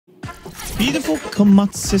Beautiful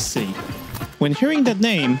Komatsu City. When hearing that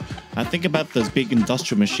name, I think about those big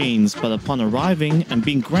industrial machines, but upon arriving and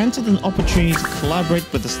being granted an opportunity to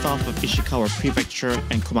collaborate with the staff of Ishikawa Prefecture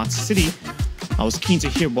and Komatsu City, I was keen to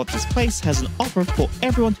hear what this place has an offer for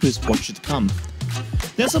everyone who is fortunate to come.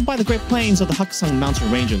 Nestled by the Great Plains of the Hakusan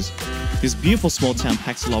mountain ranges, this beautiful small town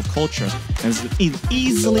packs a lot of culture and is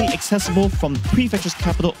easily accessible from the prefecture's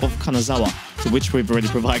capital of Kanazawa, to which we've already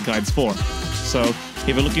provided guides for. So,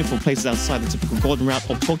 if you're looking for places outside the typical golden route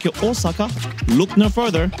of Tokyo, Osaka, look no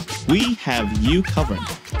further, we have you covered.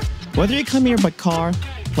 Whether you come here by car,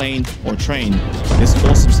 plane, or train, this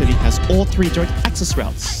awesome city has all three direct access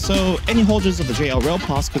routes, so any holders of the JR Rail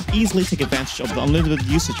Pass could easily take advantage of the unlimited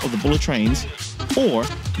usage of the bullet trains, or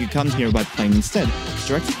you come here by plane instead,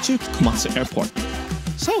 directly to Komatsu Airport.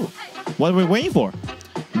 So, what are we waiting for?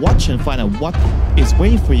 Watch and find out what is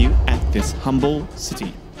waiting for you at this humble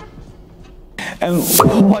city. And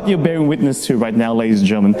what you're bearing witness to right now, ladies and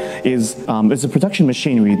gentlemen, is a production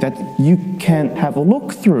machinery that you can have a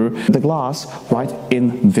look through the glass right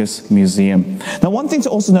in this museum. Now, one thing to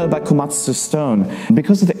also know about Komatsu stone,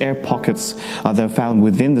 because of the air pockets that are found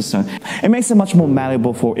within the stone, it makes it much more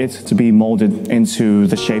malleable for it to be molded into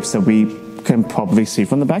the shapes that we can probably see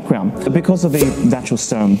from the background. Because of the natural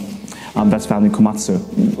stone that's found in Komatsu,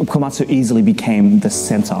 Komatsu easily became the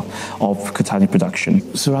center of Kutani production.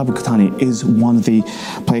 Surabu Kutani is one of the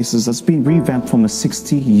places that's been revamped from a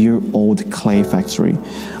 60-year-old clay factory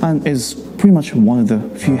and is pretty much one of the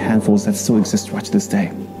few handfuls that still exist right to this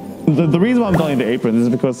day. The reason why I'm donning the apron is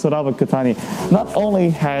because Surabu Kutani not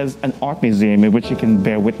only has an art museum in which you can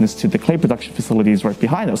bear witness to the clay production facilities right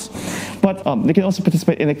behind us, but they can also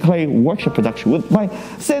participate in a clay workshop production with my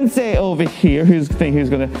sensei over here, who's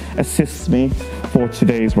going to assist me for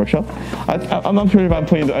today's workshop. I'm not sure if I'm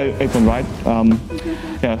putting the apron right.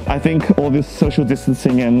 Yeah, I think all this social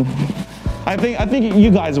distancing and I think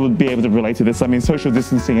you guys would be able to relate to this. I mean, social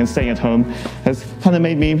distancing and staying at home has kind of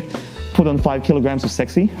made me put on 5 kilograms of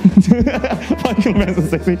sexy. 5 kilograms of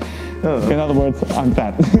sexy. In other words, I'm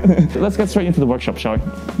fat. Let's get straight into the workshop, shall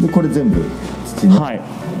we? これ全部土ね。はい。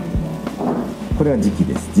これは磁器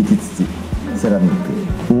です。磁器土。セラミ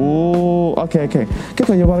ック。おー、OK、OK。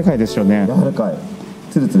結構柔らかいですよね。柔らかい。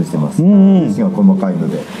ツルツルしてます。粒子が細かいの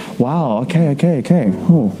で。Wow,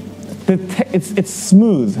 OK。Oh. It's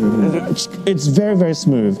smooth. It's very, very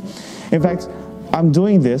smooth. In fact, I'm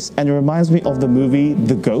doing this and it reminds me of the movie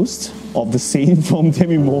The Ghost, of the scene from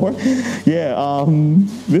Demi Moore. Yeah,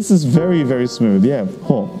 this is very, very smooth. Yeah.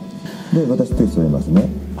 で、私テスト入れますね。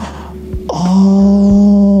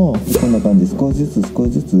こんな感じ、少しず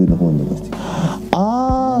つ上の方に伸ばしていく。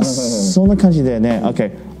そんな感じでね。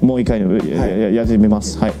OK、もう一回やってみま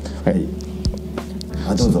す。はい。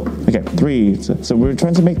どうぞ。Okay, 3. So we're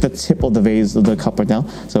trying to make the tip of the vase of the cup right now.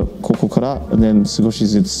 So ここから and then 少し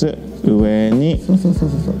ずつ上に。そう。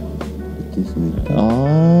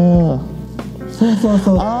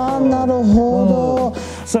なるほど。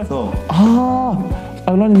So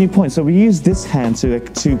I learned a new point. So we use this hand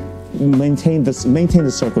to maintain the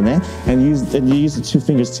circle there, and you use the 2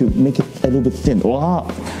 fingers to make it a little bit thin. Wow.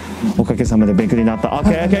 おかげさまで勉強になった。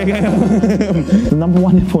Okay. The number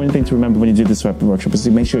one important thing to remember when you do this workshop is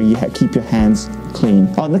to make sure you keep your hands clean.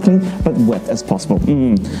 Not clean, but wet as possible.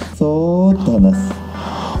 そーっと離す。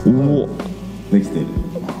お。できてる。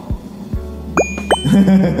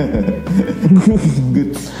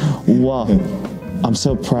Good. Wow. I'm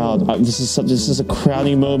so proud. This is a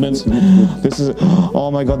crowning moment. This is,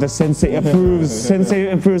 oh my god, the sensei approves.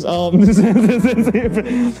 Sensei approves. Sensei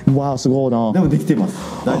approves. Wow, すごいな。でもできてます。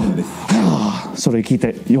大丈夫です。それ聞い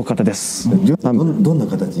てよかったです。どんな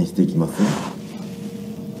形にしていきます？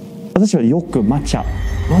私はよく抹茶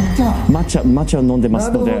を飲んでま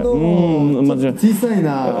すので。小さい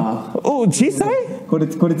な。お、小さい？これ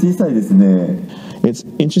小さいですね。It's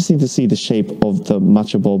interesting to see the shape of the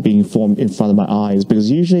matcha ball being formed in front of my eyes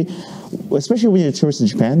because usually, especially when you're a tourist in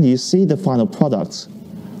Japan, you see the final product.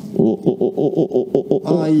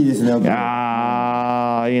 いいですね。You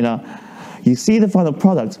know, you see the final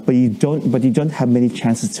product, but you don't have many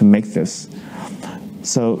chances to make this.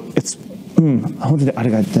 So it's 本当にあ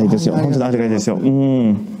りがたいですよ。本当にありがたいですよ。じゃ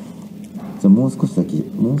あもう少しだけ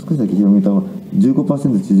広げた方が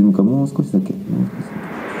 15% 縮むかもう少しだけ。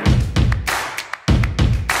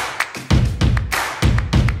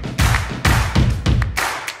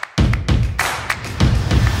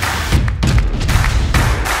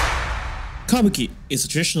Kabuki is a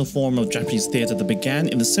traditional form of Japanese theater that began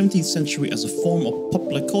in the 17th century as a form of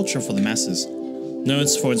popular culture for the masses. Known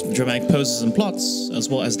for its dramatic poses and plots, as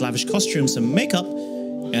well as lavish costumes and makeup,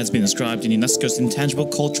 it has been inscribed in UNESCO's Intangible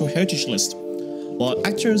Cultural Heritage List. While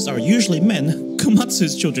actors are usually men,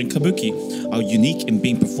 Komatsu's children kabuki are unique in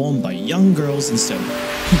being performed by young girls instead.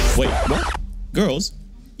 Wait, what? Girls?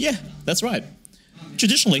 Yeah, that's right.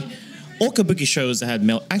 Traditionally, all kabuki shows had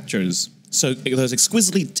male actors, so those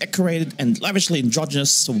exquisitely decorated and lavishly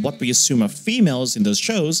androgynous, so what we assume are females in those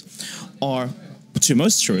shows, are, to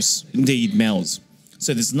most tourists, indeed males.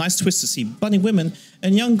 So it's a nice twist to see budding women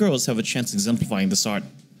and young girls have a chance exemplifying this art.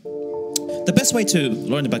 The best way to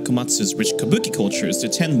learn about Komatsu's rich kabuki culture is to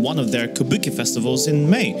attend one of their kabuki festivals in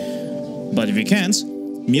May. But if you can't,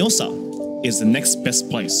 Myosa is the next best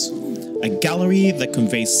place. A gallery that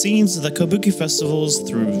conveys scenes of the kabuki festivals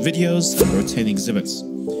through videos and rotating exhibits.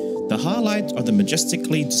 The highlight are the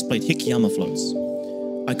majestically displayed Hikiyama floats.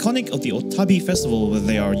 Iconic of the Otabi festival, where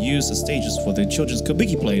they are used as stages for the children's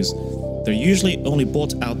kabuki plays, they're usually only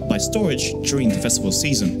bought out by storage during the festival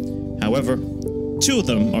season. However, 2 of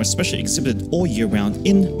them are especially exhibited all year round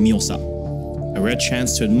in Myosa. A rare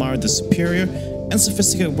chance to admire the superior and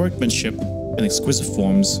sophisticated workmanship and exquisite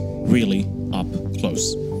forms really up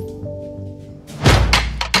close.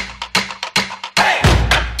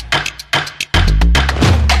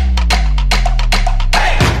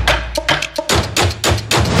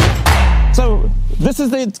 So this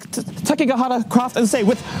is the Takigahara craft and say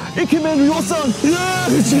with Ikemen Ryo-san! Yeah!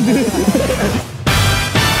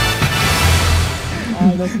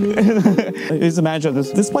 He's the manager of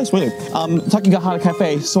this place, really. Takigahara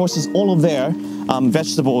Cafe sources all of their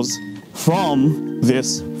vegetables from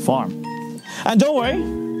this farm. And don't worry,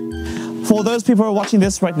 for those people who are watching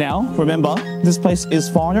this right now, remember, this place is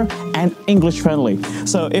foreigner and English friendly.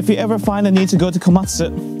 So if you ever find a need to go to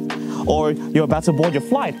Komatsu, or you're about to board your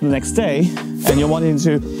flight the next day, and you're wanting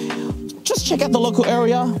to just check out the local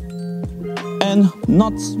area, and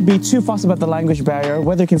not be too fussed about the language barrier,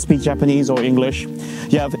 whether you can speak Japanese or English.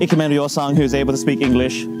 You have Ikemen Ryo-san who's able to speak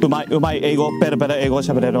English. Umai eigo, better eigo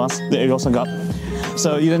shabereru the Ryo-san ga.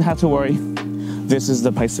 So you don't have to worry. This is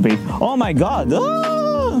the place to be. Oh my god!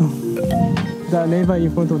 Ah! The neighbor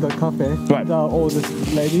in front of the cafe, right. The old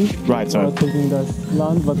lady, right, sorry. Was taking the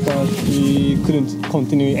land, but we couldn't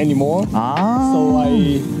continue anymore. Ah. So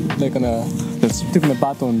I took the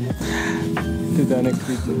baton to the next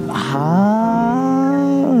region. は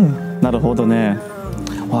あ、なるほどね。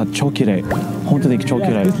わあ、超綺麗。本当に超綺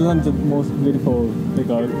麗。This land is the most beautiful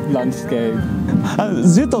landscape.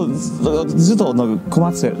 ずっとの小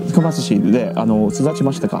松市で育ち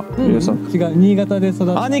ましたか？違う、新潟で育っ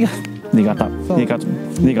た。あ、新潟で育っ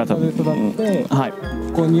て、はい。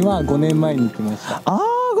ここには5年前に来ました。ああ、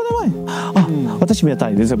5年前。あ、私みた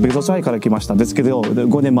いです。ベゾサイから来ましたですけど、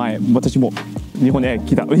5年前私も日本へ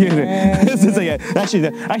来た。Actually,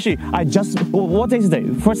 I just what day is today?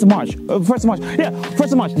 First March. Yeah,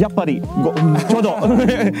 first March. やっぱりちょうどや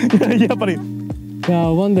っぱり。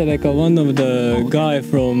Yeah, one day one of the guy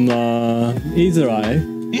from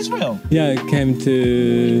Israel. Yeah, came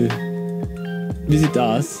to visit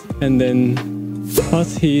us, and then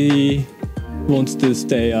first he wants to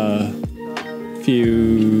stay a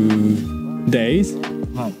few days,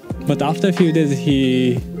 but after a few days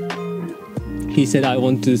he said I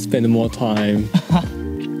want to spend more time,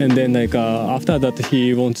 and then after that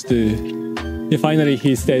he wants to. Yeah, finally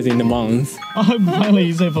he stays in a month. Oh, finally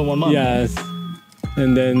he stayed for 1 month. Yes,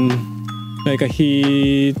 and then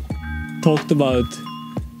he talked about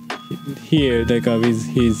here with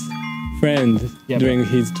his friend during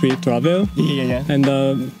his travel. Yeah. And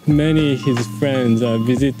many his friends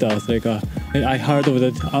visit us. I heard of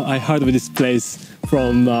that. I heard of this place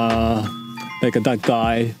from that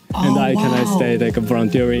guy, and I stay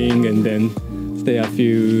volunteering and then stay a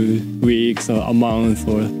few weeks or a month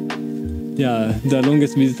or. Yeah, the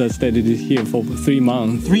longest visitor stayed here for 3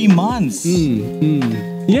 months. 3 months.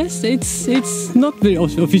 Yes, it's not very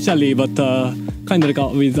officially, but kind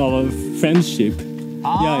of with our friendship.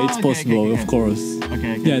 Yeah, it's possible, of course.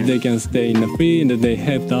 Okay. They can stay in the free, and they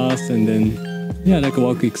helped us, and then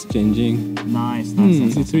work exchanging. Nice.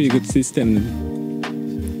 It's really good system.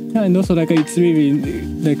 Yeah, and also it's really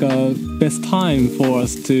best time for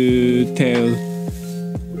us to tell.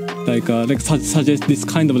 Suggest this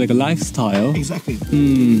kind of lifestyle. Exactly.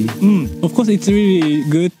 Of course, it's really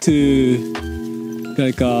good to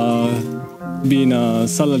be a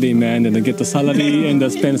salary man and get a salary and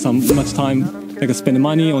spend much time, spend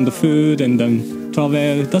money on the food and then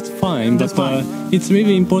travel. That's fine. But it's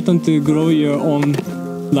really important to grow your own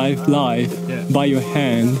life by your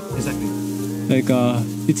hand. Exactly.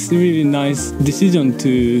 It's really nice decision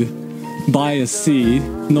to buy a seed,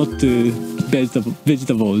 not to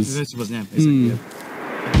vegetables. Vegetables, yeah. Exactly.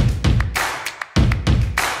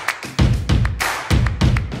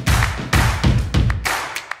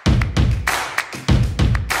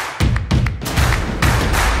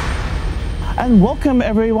 And welcome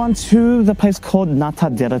everyone to the place called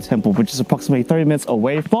Natadera Temple, which is approximately 30 minutes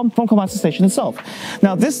away from Komatsu Station itself.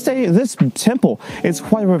 Now this temple is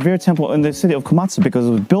quite a revered temple in the city of Komatsu because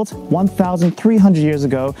it was built 1,300 years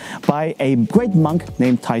ago by a great monk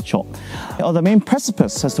named Taicho. The main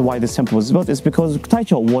precipice as to why this temple was built is because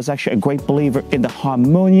Taicho was actually a great believer in the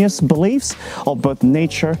harmonious beliefs of both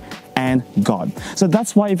nature and God. So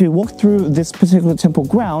that's why if you walk through this particular temple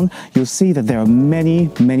ground, you'll see that there are many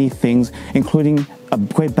things, including a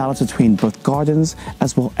great balance between both gardens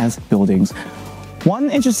as well as buildings. One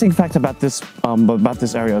interesting fact about this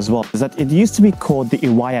area as well is that it used to be called the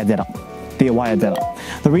Iwaya-dera.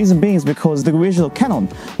 The reason being is because the original canon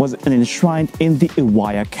was enshrined in the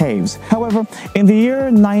Iwaya caves. However, in the year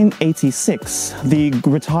 986, the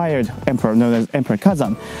retired emperor known as Emperor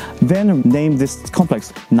Kazan then named this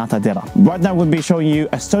complex Natadera. Right now we'll be showing you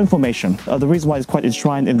a stone formation. The reason why it's quite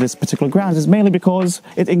enshrined in this particular grounds is mainly because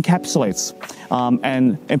it encapsulates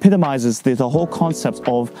and epitomizes the whole concept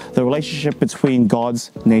of the relationship between gods,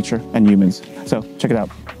 nature, and humans. So check it out.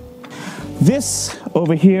 This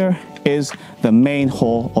over here is the main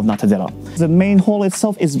hall of Natadera. The main hall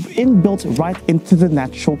itself is inbuilt right into the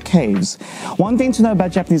natural caves. One thing to know about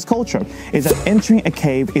Japanese culture is that entering a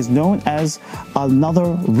cave is known as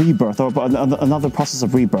another rebirth or another process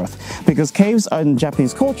of rebirth, because caves in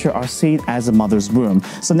Japanese culture are seen as a mother's womb.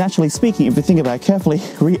 So naturally speaking, if you think about it carefully,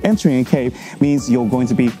 re-entering a cave means you're going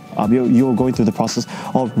through the process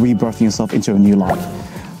of rebirthing yourself into a new life.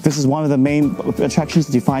 This is one of the main attractions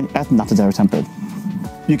that you find at Natadera Temple.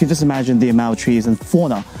 You can just imagine the amount of trees and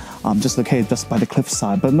fauna just located just by the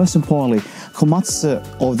cliffside. But most importantly,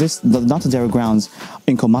 Komatsu, or the Natadera grounds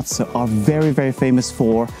in Komatsu, are very famous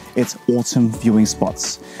for its autumn viewing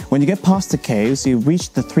spots. When you get past the caves, you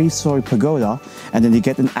reach the 3-story pagoda, and then you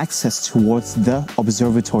get an access towards the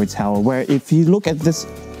observatory tower, where if you look at this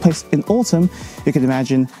place in autumn, you can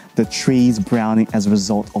imagine the trees browning as a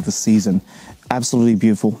result of the season. Absolutely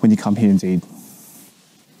beautiful when you come here indeed.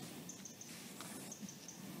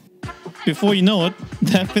 Before you know it,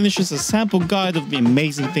 that finishes a sample guide of the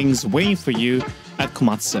amazing things waiting for you at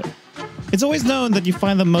Komatsu. It's always known that you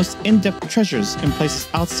find the most in-depth treasures in places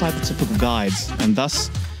outside the typical guides, and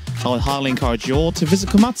thus, I would highly encourage you all to visit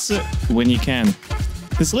Komatsu when you can.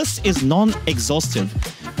 This list is non-exhaustive,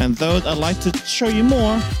 and though I'd like to show you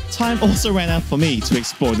more, time also ran out for me to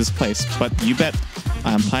explore this place, but you bet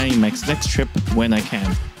I am planning my next trip when I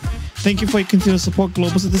can. Thank you for your continued support,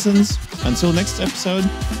 global citizens. Until next episode,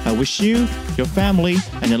 I wish you, your family,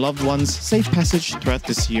 and your loved ones safe passage throughout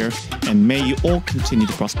this year, and may you all continue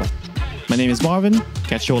to prosper. My name is Marvin.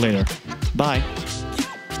 Catch you all later. Bye.